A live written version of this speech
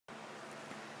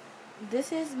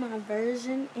This is my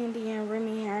version Indian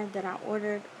Remy hair that I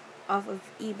ordered off of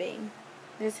eBay.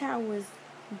 This hair was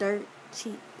dirt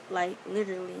cheap, like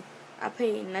literally. I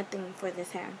paid nothing for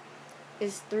this hair.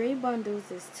 It's 3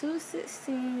 bundles. It's 2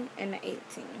 16 and an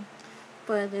 18.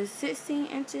 For the 16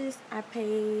 inches, I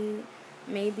paid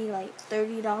maybe like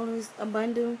 $30 a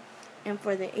bundle, and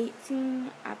for the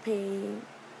 18, I paid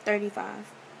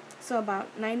 35. So about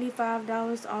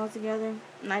 $95 altogether.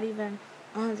 Not even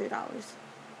 $100.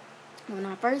 When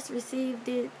I first received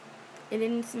it, it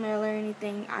didn't smell or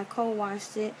anything. I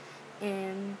co-washed it,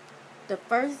 and the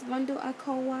first bundle I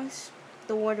co-washed,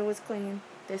 the water was clean.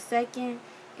 The second,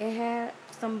 it had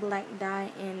some black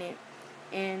dye in it.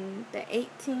 And the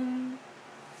 18-inch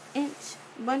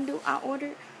bundle I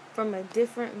ordered from a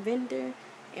different vendor,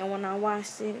 and when I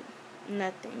washed it,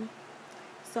 nothing.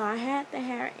 So I had the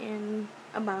hair in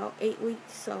about 8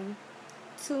 weeks, so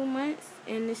 2 months,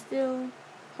 and it's still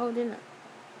holding up.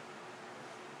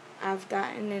 I've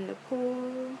gotten in the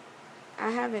pool. I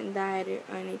haven't dyed it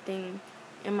or anything.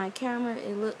 In my camera,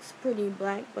 it looks pretty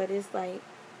black, but it's like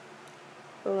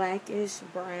blackish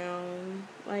brown,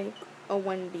 like a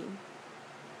 1D.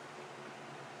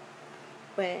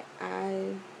 But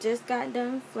I just got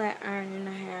done flat ironing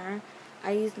the hair.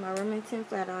 I used my Remington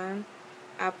flat iron.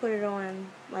 I put it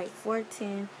on like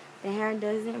 410. The hair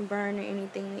doesn't burn or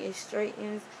anything. It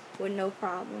straightens with no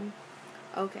problem.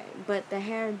 Okay, but the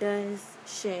hair does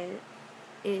shed.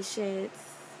 It sheds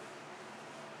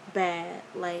bad,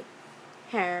 like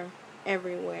hair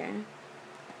everywhere.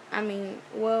 I mean,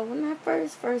 well, when I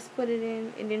first put it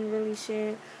in, it didn't really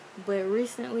shed, but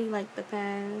recently, like the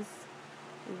past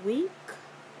week,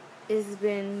 it's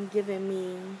been giving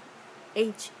me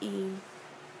HELL.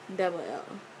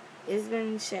 It's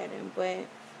been shedding, but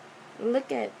look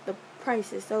at the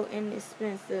price. It's so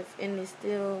inexpensive, and it's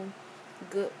still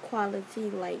good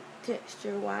quality, like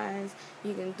texture wise.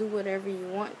 You can do whatever you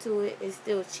want to it. It's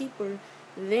still cheaper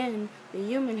than the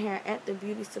human hair at the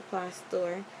beauty supply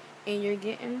store, and you're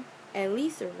getting at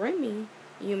least a Remy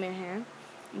human hair,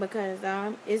 because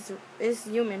it's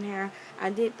human hair. I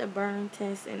did the burn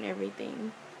test and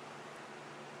everything.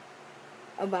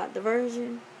 About the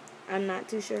version, I'm not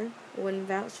too sure. Wouldn't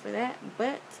vouch for that,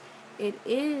 but it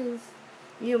is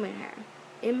human hair.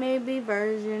 It may be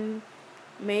virgin.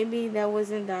 Maybe that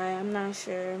wasn't dye. I'm not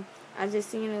sure. I just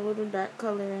seen a little dark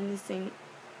color in the sink.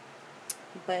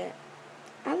 But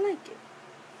I like it.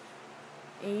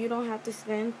 And you don't have to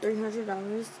spend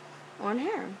 $300 on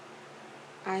hair.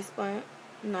 I spent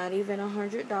not even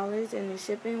 $100, and the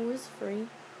shipping was free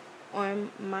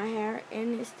on my hair,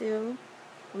 and it still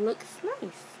looks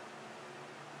nice.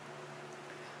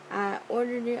 I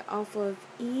ordered it off of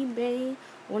eBay,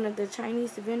 one of the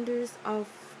Chinese vendors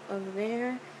off of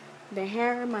there. The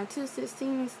hair, my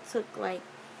 216s, took like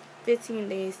 15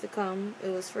 days to come. It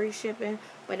was free shipping,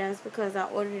 but that's because I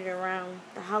ordered it around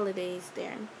the holidays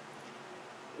there.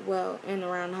 Well, and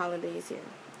around the holidays here.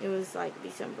 It was like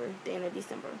December, the end of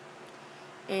December.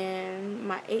 And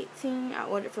my 18, I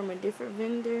ordered from a different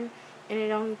vendor, and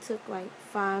it only took like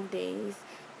 5 days.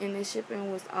 And the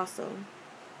shipping was also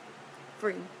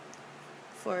free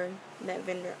for that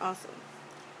vendor also.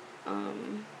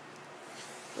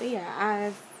 But yeah,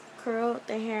 I've curled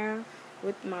the hair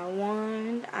with my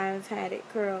wand. I've had it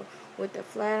curled with the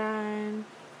flat iron,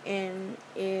 and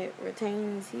it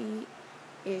retains heat.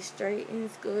 It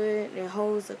straightens good. It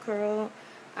holds a curl.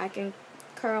 I can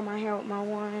curl my hair with my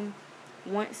wand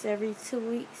once every 2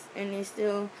 weeks, and it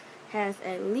still has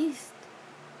at least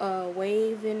a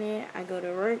wave in it. I go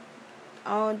to work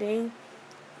all day.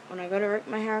 When I go to work,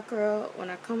 my hair curl. When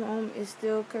I come home, it's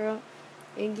still curled.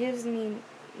 It gives me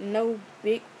no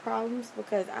big problems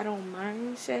because I don't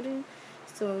mind shedding.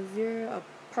 So if you're a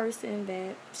person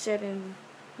that shedding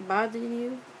bothers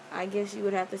you, I guess you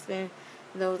would have to spend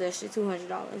those extra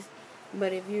 $200.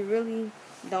 But if you really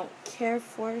don't care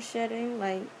for shedding,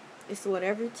 like it's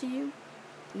whatever to you,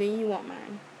 then you won't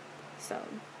mind. So,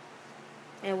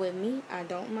 and with me, I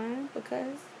don't mind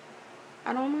because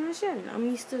I don't mind shedding. I'm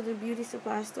used to the beauty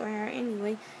supply store hair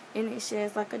anyway, and it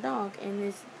sheds like a dog, and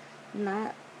it's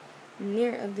not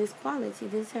near of this quality.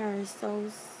 This hair is so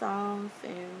soft,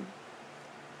 and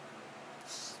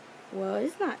well,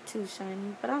 it's not too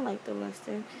shiny, but I like the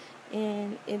luster,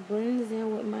 and it blends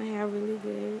in with my hair really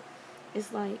good.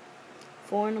 It's like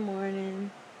 4 in the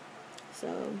morning,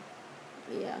 so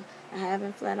yeah, I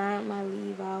haven't flat ironed my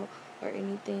leave out or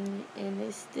anything, and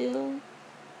it still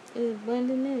is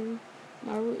blending in.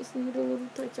 My roots need a little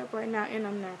touch up right now, and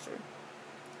I'm natural.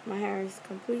 My hair is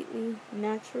completely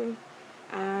natural.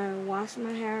 I wash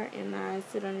my hair and I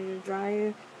sit under the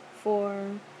dryer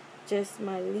for just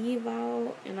my leave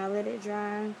out, and I let it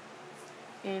dry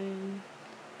and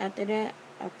after that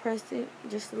I press it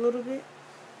just a little bit,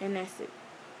 and that's it.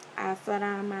 I flat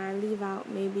iron my leave out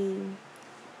maybe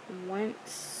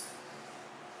once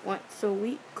a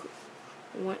week,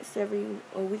 once every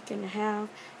a week and a half,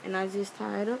 and I just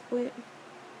tie it up with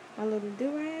my little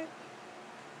do-rag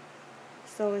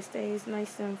so it stays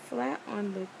nice and flat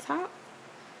on the top.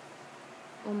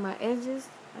 On my edges,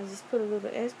 I just put a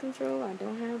little edge control. I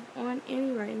don't have on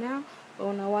any right now, but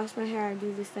when I wash my hair, I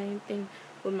do the same thing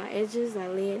with my edges. I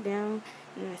lay it down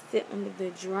and I sit under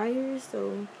the dryer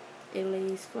so it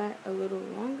lays flat a little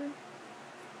longer,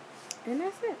 and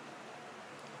that's it.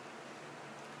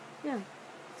 Yeah,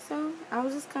 so I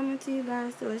was just coming to you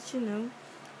guys to let you know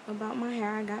about my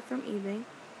hair I got from eBay.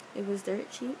 It was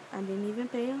dirt cheap. I didn't even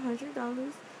pay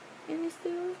 $100, and it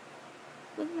still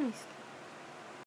looked nice.